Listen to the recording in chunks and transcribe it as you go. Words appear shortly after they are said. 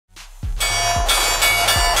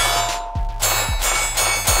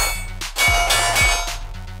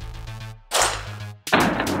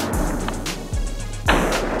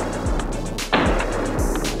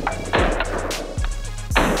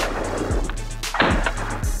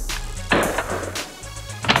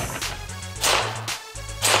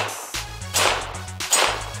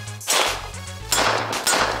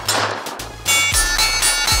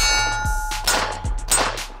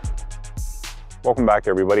Welcome back,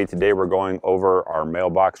 everybody. Today we're going over our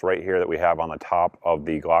mailbox right here that we have on the top of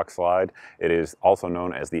the Glock slide. It is also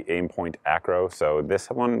known as the Aimpoint ACRO. So this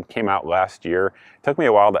one came out last year. It took me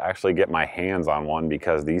a while to actually get my hands on one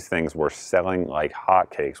because these things were selling like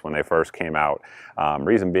hotcakes when they first came out.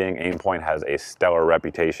 Reason being, Aimpoint has a stellar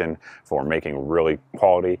reputation for making really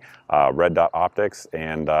quality red dot optics,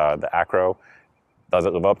 and the ACRO, does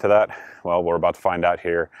it live up to that? Well, we're about to find out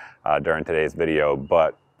here during today's video,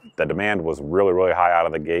 but the demand was really high out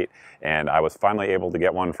of the gate, and I was finally able to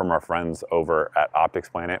get one from our friends over at Optics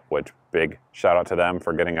Planet, which big shout out to them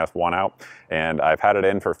for getting us one out. And I've had it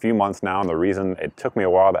in for a few months now, and the reason it took me a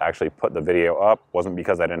while to actually put the video up wasn't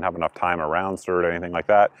because I didn't have enough time around or anything like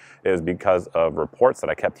that. It was because of reports that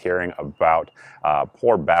I kept hearing about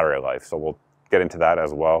poor battery life. So we'll get into that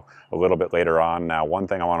as well a little bit later on. Now, one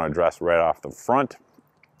thing I want to address right off the front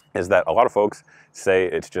is that a lot of folks say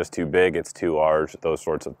it's just too big, it's too large, those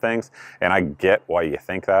sorts of things. And I get why you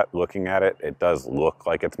think that. Looking at it, it does look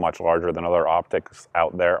like it's much larger than other optics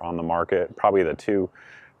out there on the market. Probably the two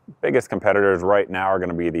biggest competitors right now are going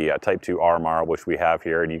to be the Type 2 RMR, which we have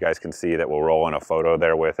here, and you guys can see that we'll roll in a photo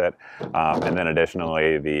there with it. And then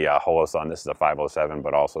additionally, the Holosun, this is a 507,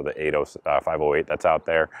 but also the 508 that's out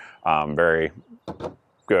there. Very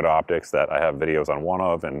good optics that I have videos on one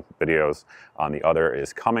of, and videos on the other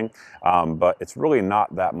is coming. But it's really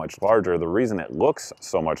not that much larger. The reason it looks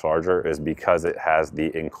so much larger is because it has the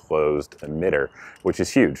enclosed emitter, which is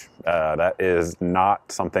huge. That is not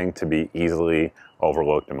something to be easily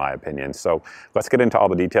overlooked, in my opinion. So let's get into all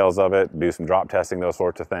the details of it, do some drop testing, those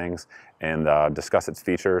sorts of things, and discuss its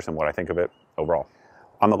features and what I think of it overall.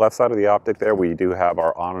 On the left side of the optic there, we do have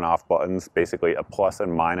our on and off buttons, basically a plus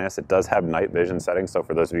and minus. It does have night vision settings, so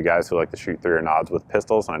for those of you guys who like to shoot through your nods with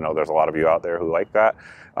pistols, and I know there's a lot of you out there who like that,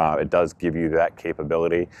 it does give you that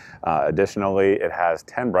capability. Additionally, it has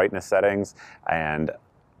 10 brightness settings, and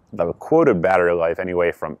the quoted battery life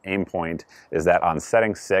anyway from Aimpoint is that on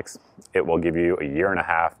setting 6, it will give you 1.5 years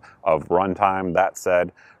of runtime. That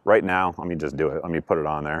said, right now, let me just do it. Let me put it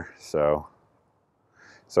on there. So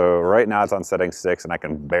right now it's on setting 6 and I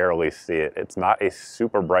can barely see it. It's not a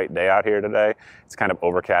super bright day out here today. It's kind of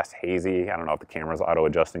overcast, hazy. I don't know if the camera's auto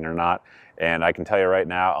adjusting or not. And I can tell you right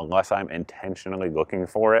now, unless I'm intentionally looking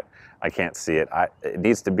for it, I can't see it. It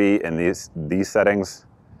needs to be in these settings.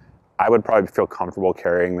 I would probably feel comfortable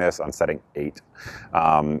carrying this on setting 8.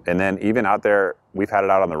 And then even out there, we've had it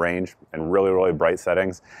out on the range in really bright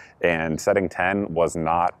settings, and setting 10 was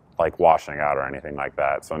not like washing out or anything like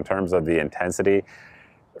that. So in terms of the intensity,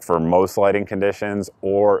 for most lighting conditions,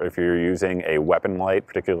 or if you're using a weapon light,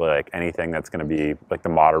 particularly like anything that's going to be like the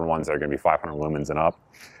modern ones that are going to be 500 lumens and up,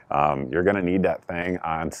 you're going to need that thing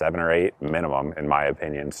on 7 or 8 minimum, in my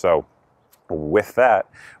opinion. So with that,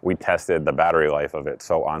 we tested the battery life of it.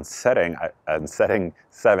 So on setting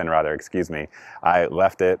 7 rather, excuse me, I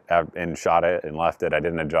left it and shot it and left it. I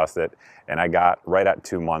didn't adjust it, and I got right at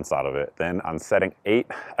 2 months out of it. Then on setting 8,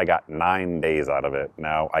 I got 9 days out of it.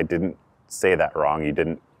 Now, I didn't say that wrong. You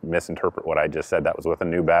didn't misinterpret what I just said. That was with a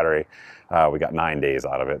new battery. We got 9 days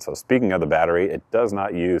out of it. So speaking of the battery, it does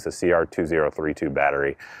not use a CR2032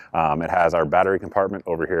 battery. It has our battery compartment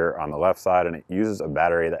over here on the left side, and it uses a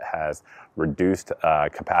battery that has reduced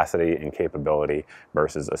capacity and capability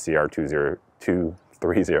versus a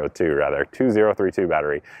CR2032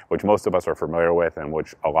 battery, which most of us are familiar with and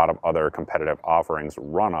which a lot of other competitive offerings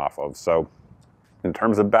run off of. So in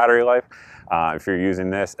terms of battery life, if you're using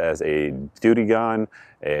this as a duty gun,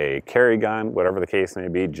 a carry gun, whatever the case may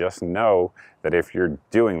be, just know that if you're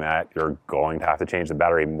doing that, you're going to have to change the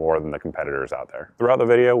battery more than the competitors out there. Throughout the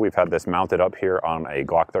video, we've had this mounted up here on a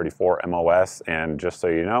Glock 34 MOS, and just so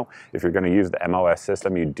you know, if you're going to use the MOS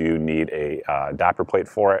system, you do need a adapter plate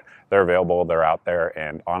for it. They're available, they're out there,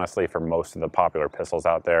 and honestly, for most of the popular pistols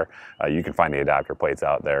out there, you can find the adapter plates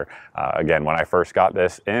out there. Again, when I first got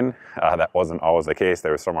this in, that wasn't always the case.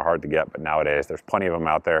 They were somewhat hard to get, but nowadays there's plenty of them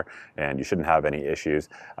out there, and you shouldn't have any issues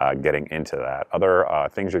getting into that. Other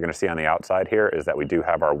things you're going to see on the outside here is that we do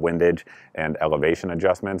have our windage and elevation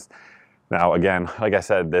adjustments. Now, again, like I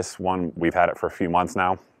said, this one, we've had it for a few months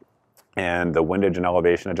now, and the windage and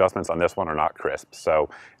elevation adjustments on this one are not crisp. So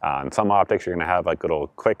on some optics, you're going to have like little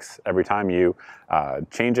clicks every time you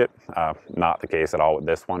change it. Not the case at all with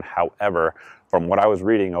this one. However, from what I was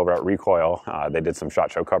reading over at Recoil, they did some SHOT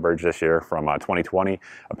Show coverage this year from 2020.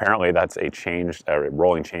 Apparently that's a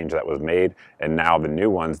rolling change that was made, and now the new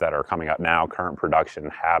ones that are coming out now, current production,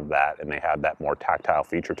 have that, and they have that more tactile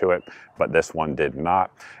feature to it, but this one did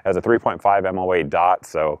not. As a 3.5 MOA dot,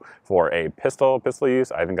 so for a pistol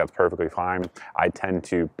use, I think that's perfectly fine. I tend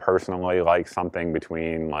to personally like something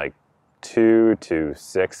between like 2 to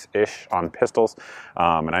 6-ish on pistols.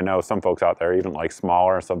 And I know some folks out there even like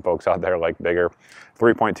smaller, some folks out there like bigger.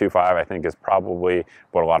 3.25 I think is probably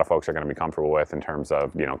what a lot of folks are going to be comfortable with in terms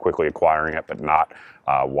of, you know, quickly acquiring it, but not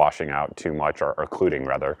washing out too much, or occluding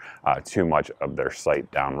rather too much of their sight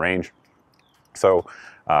downrange. So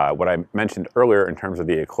what I mentioned earlier in terms of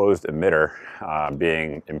the closed emitter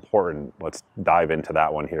being important, let's dive into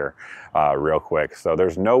that one here real quick. So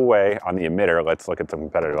there's no way on the emitter, let's look at some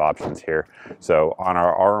competitive options here. So on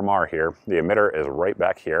our RMR here, the emitter is right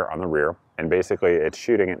back here on the rear, and basically it's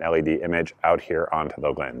shooting an LED image out here onto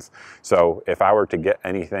the lens. So if I were to get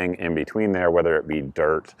anything in between there, whether it be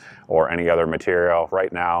dirt or any other material,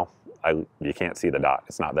 right now you can't see the dot,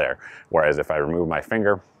 it's not there. Whereas if I remove my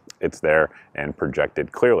finger, it's there and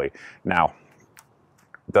projected clearly. Now,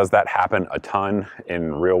 does that happen a ton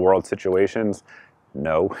in real world situations?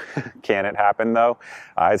 No. Can it happen though?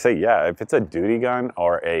 I'd say yeah, if it's a duty gun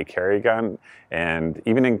or a carry gun, and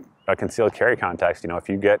even in a concealed carry context, you know, if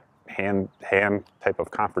you get hand type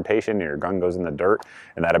of confrontation and your gun goes in the dirt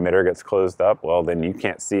and that emitter gets closed up, well, then you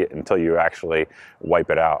can't see it until you actually wipe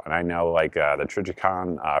it out. And I know like the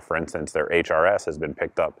Trijicon, for instance, their HRS has been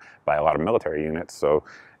picked up by a lot of military units. So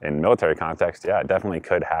in military context, yeah, it definitely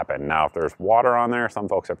could happen. Now, if there's water on there, some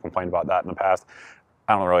folks have complained about that in the past.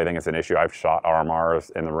 I don't really think it's an issue. I've shot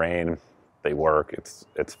RMRs in the rain. They work.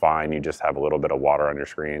 It's fine. You just have a little bit of water on your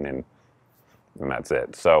screen and that's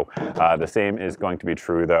it. So the same is going to be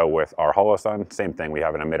true though with our Holosun. Same thing, we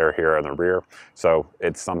have an emitter here in the rear. So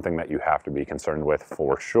it's something that you have to be concerned with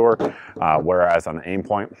for sure. Whereas on the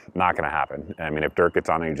Aimpoint, not gonna happen. I mean, if dirt gets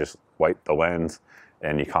on it, you just wipe the lens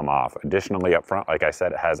and you come off. Additionally, up front, like I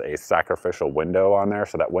said, it has a sacrificial window on there.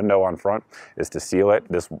 So that window on front is to seal it.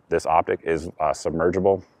 This optic is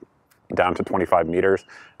submergible down to 25 meters.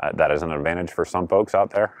 That is an advantage for some folks out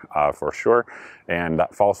there, for sure. And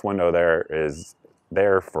that false window there is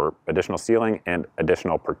there for additional sealing and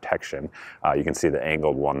additional protection. You can see the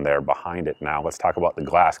angled one there behind it. Now let's talk about the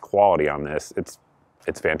glass quality on this.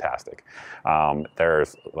 It's fantastic.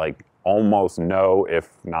 There's like almost no, if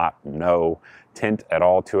not no, tint at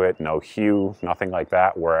all to it, no hue, nothing like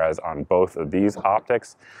that. Whereas on both of these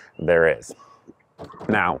optics, there is.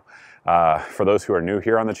 Now, for those who are new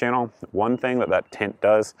here on the channel, one thing that tint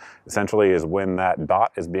does essentially is when that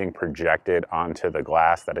dot is being projected onto the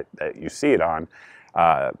glass that you see it on,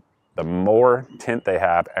 the more tint they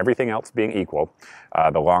have, everything else being equal,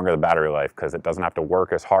 the longer the battery life, because it doesn't have to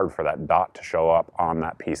work as hard for that dot to show up on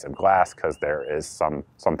that piece of glass because there is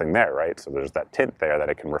something there, right? So there's that tint there that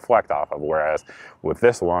it can reflect off of. Whereas with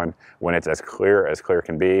this one, when it's as clear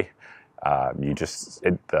can be,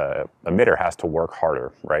 the emitter has to work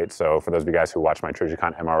harder, right? So for those of you guys who watch my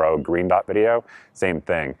Trijicon MRO green dot video, same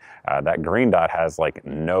thing. That green dot has like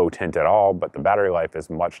no tint at all, but the battery life is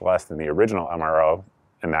much less than the original MRO,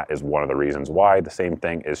 and that is one of the reasons why. The same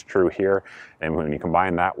thing is true here, and when you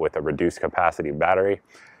combine that with a reduced capacity battery,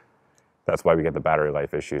 that's why we get the battery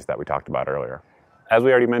life issues that we talked about earlier. As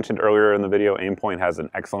we already mentioned earlier in the video, Aimpoint has an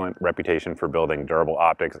excellent reputation for building durable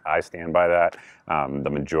optics. I stand by that. The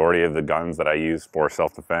majority of the guns that I use for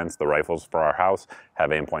self-defense, the rifles for our house,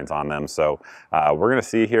 have Aimpoints on them. So we're gonna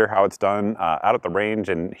see here how it's done out at the range.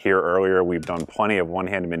 And here earlier, we've done plenty of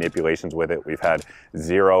one-handed manipulations with it. We've had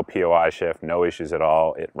 0 POI shift, no issues at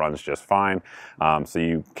all. It runs just fine. So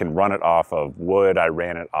you can run it off of wood. I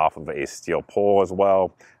ran it off of a steel pole as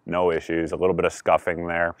well. No issues, a little bit of scuffing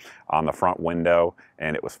there on the front window,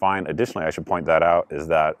 and it was fine. Additionally, I should point that out, is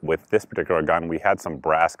that with this particular gun, we had some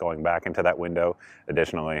brass going back into that window.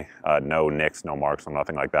 Additionally, no nicks, no marks, or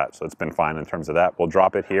nothing like that. So it's been fine in terms of that. We'll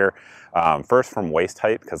drop it here first from waist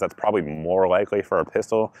height, because that's probably more likely for a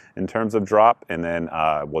pistol in terms of drop, and then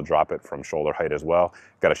we'll drop it from shoulder height as well.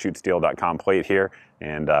 Got a shootsteel.com plate here,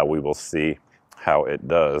 and we will see how it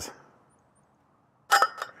does.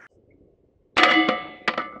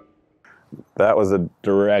 That was a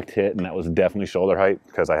direct hit, and that was definitely shoulder height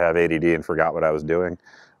because I have ADD and forgot what I was doing.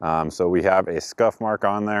 So we have a scuff mark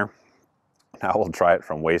on there. Now we'll try it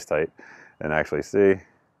from waist height and actually see.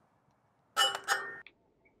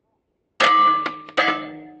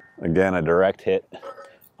 Again, a direct hit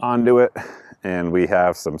onto it, and we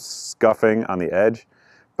have some scuffing on the edge,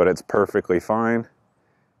 but it's perfectly fine.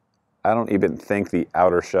 I don't even think the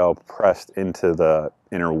outer shell pressed into the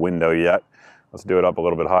inner window yet. Let's do it up a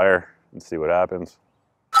little bit higher and see what happens.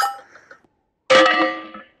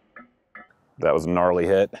 That was a gnarly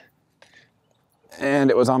hit. And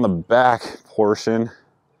it was on the back portion.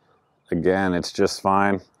 Again, it's just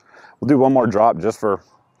fine. We'll do one more drop just for,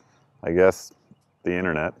 I guess, the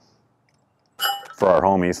internet, for our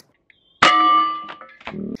homies.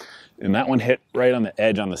 And that one hit right on the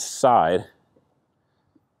edge on the side.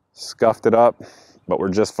 Scuffed it up, but we're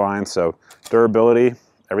just fine. So durability,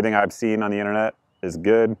 everything I've seen on the internet is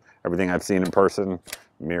good. Everything I've seen in person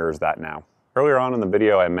mirrors that now. Earlier on in the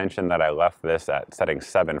video, I mentioned that I left this at setting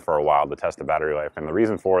 7 for a while to test the battery life. And the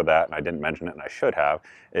reason for that, and I didn't mention it and I should have,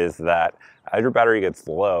 is that as your battery gets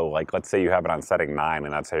low, like let's say you have it on setting 9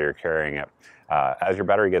 and that's how you're carrying it, as your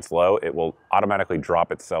battery gets low, it will automatically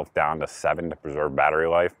drop itself down to 7 to preserve battery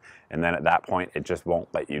life. And then at that point, it just won't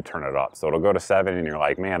let you turn it up. So it'll go to 7 and you're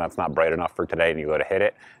like, man, that's not bright enough for today. And you go to hit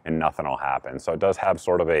it and nothing will happen. So it does have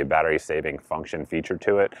sort of a battery saving function feature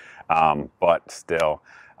to it. But still,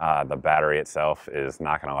 the battery itself is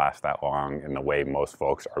not going to last that long in the way most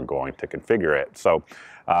folks are going to configure it. So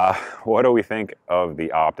what do we think of the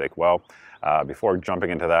optic? Well, before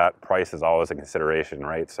jumping into that, price is always a consideration,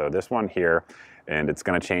 right? So this one here, and it's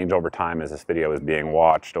going to change over time as this video is being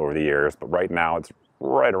watched over the years, but right now it's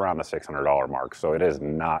right around the $600 mark. So it is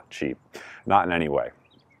not cheap, not in any way.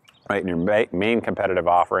 Right, and your main competitive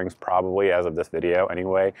offerings, probably as of this video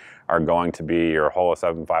anyway, are going to be your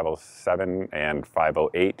Holosun 507 and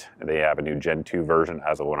 508. They have a new Gen 2 version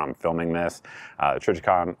as of when I'm filming this. The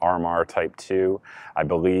Trijicon RMR Type 2, I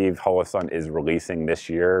believe Holosun is releasing this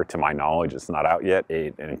year. To my knowledge, it's not out yet.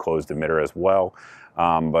 An enclosed emitter as well.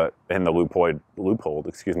 But in the loop-holed,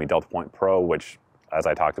 Delta Point Pro, which, as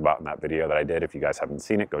I talked about in that video that I did, if you guys haven't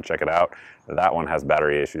seen it, go check it out. That one has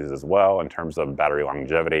battery issues as well in terms of battery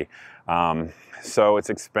longevity. So it's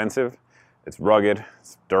expensive, it's rugged,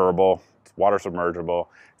 it's durable, it's water submergible,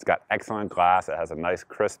 it's got excellent glass, it has a nice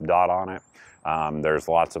crisp dot on it. There's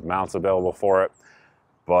lots of mounts available for it,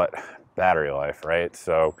 but battery life, right?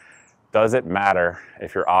 So does it matter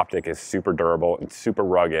if your optic is super durable and super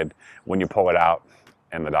rugged when you pull it out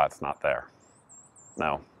and the dot's not there?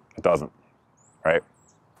 No, it doesn't. Right?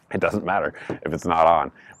 It doesn't matter if it's not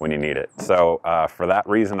on when you need it. So for that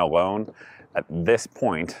reason alone, at this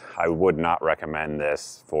point, I would not recommend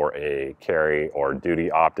this for a carry or duty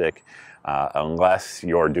optic unless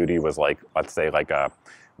your duty was like, let's say like a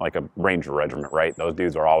Ranger regiment, right? Those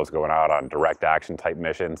dudes are always going out on direct action type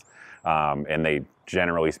missions. And they,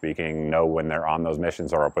 generally speaking, know when they're on those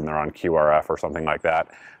missions or when they're on QRF or something like that.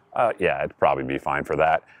 Yeah, it'd probably be fine for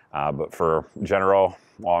that. But for general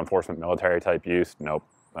law enforcement, military type use, nope.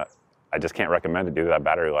 I just can't recommend it due to that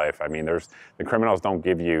battery life. I mean, the criminals don't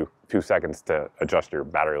give you 2 seconds to adjust your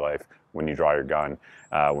battery life when you draw your gun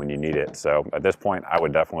when you need it. So at this point, I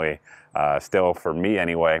would definitely still, for me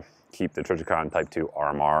anyway, keep the Trijicon Type 2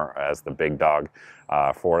 RMR as the big dog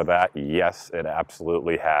for that. Yes, it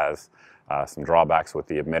absolutely has some drawbacks with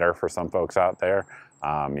the emitter for some folks out there.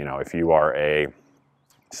 You know, if you are a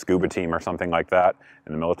scuba team or something like that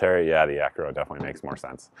in the military, yeah, the ACRO definitely makes more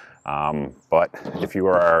sense. But if you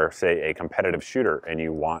are, say, a competitive shooter and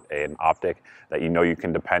you want an optic that you know you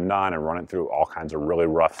can depend on and run it through all kinds of really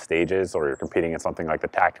rough stages, or you're competing in something like the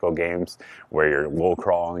tactical games where you're low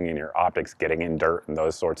crawling and your optics getting in dirt and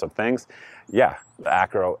those sorts of things, yeah, the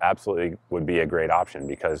ACRO absolutely would be a great option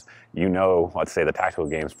because you know, let's say the tactical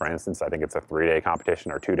games, for instance, I think it's a 3-day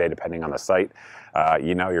competition or 2-day depending on the site,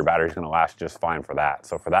 you know your battery's going to last just fine for that.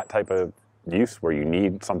 So for that type of use where you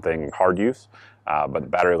need something hard use, but the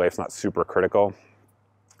battery life's not super critical,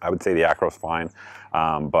 I would say the ACRO's fine.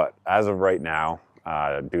 But as of right now,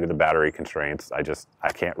 due to the battery constraints,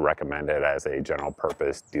 I can't recommend it as a general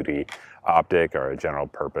purpose duty optic or a general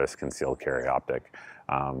purpose concealed carry optic.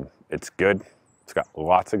 It's good. It's got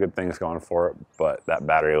lots of good things going for it, but that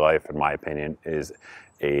battery life, in my opinion, is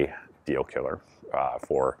a deal killer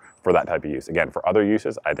for that type of use. Again, for other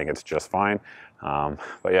uses, I think it's just fine.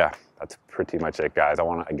 But yeah, that's pretty much it, guys. I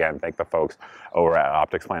want to, again, thank the folks over at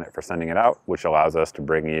Optics Planet for sending it out, which allows us to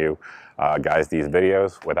bring you guys these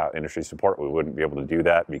videos. Without industry support, we wouldn't be able to do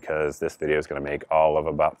that because this video is going to make all of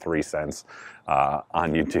about 3 cents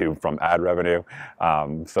on YouTube from ad revenue.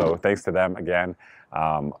 So thanks to them again.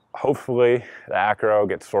 Hopefully the ACRO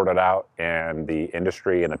gets sorted out and the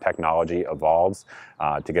industry and the technology evolves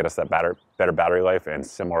to get us that better battery life and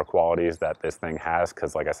similar qualities that this thing has,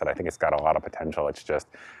 because like I said, I think it's got a lot of potential. It's just,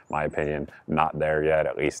 my opinion, not there yet,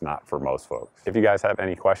 at least not for most folks. If you guys have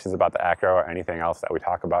any questions about the ACRO or anything else that we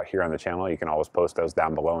talk about here on the channel, you can always post those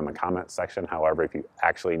down below in the comments section. However, if you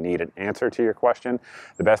actually need an answer to your question,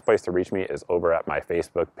 the best place to reach me is over at my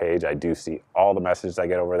Facebook page. I do see all the messages I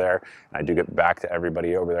get over there, and I do get back to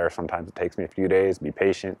everybody over there. Sometimes it takes me a few days. Be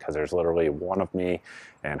patient, because there's literally one of me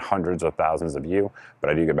and hundreds of thousands of you, but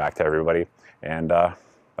I do get back to everybody. And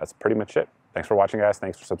that's pretty much it. Thanks for watching, guys.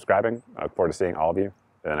 Thanks for subscribing. I look forward to seeing all of you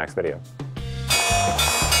in the next video.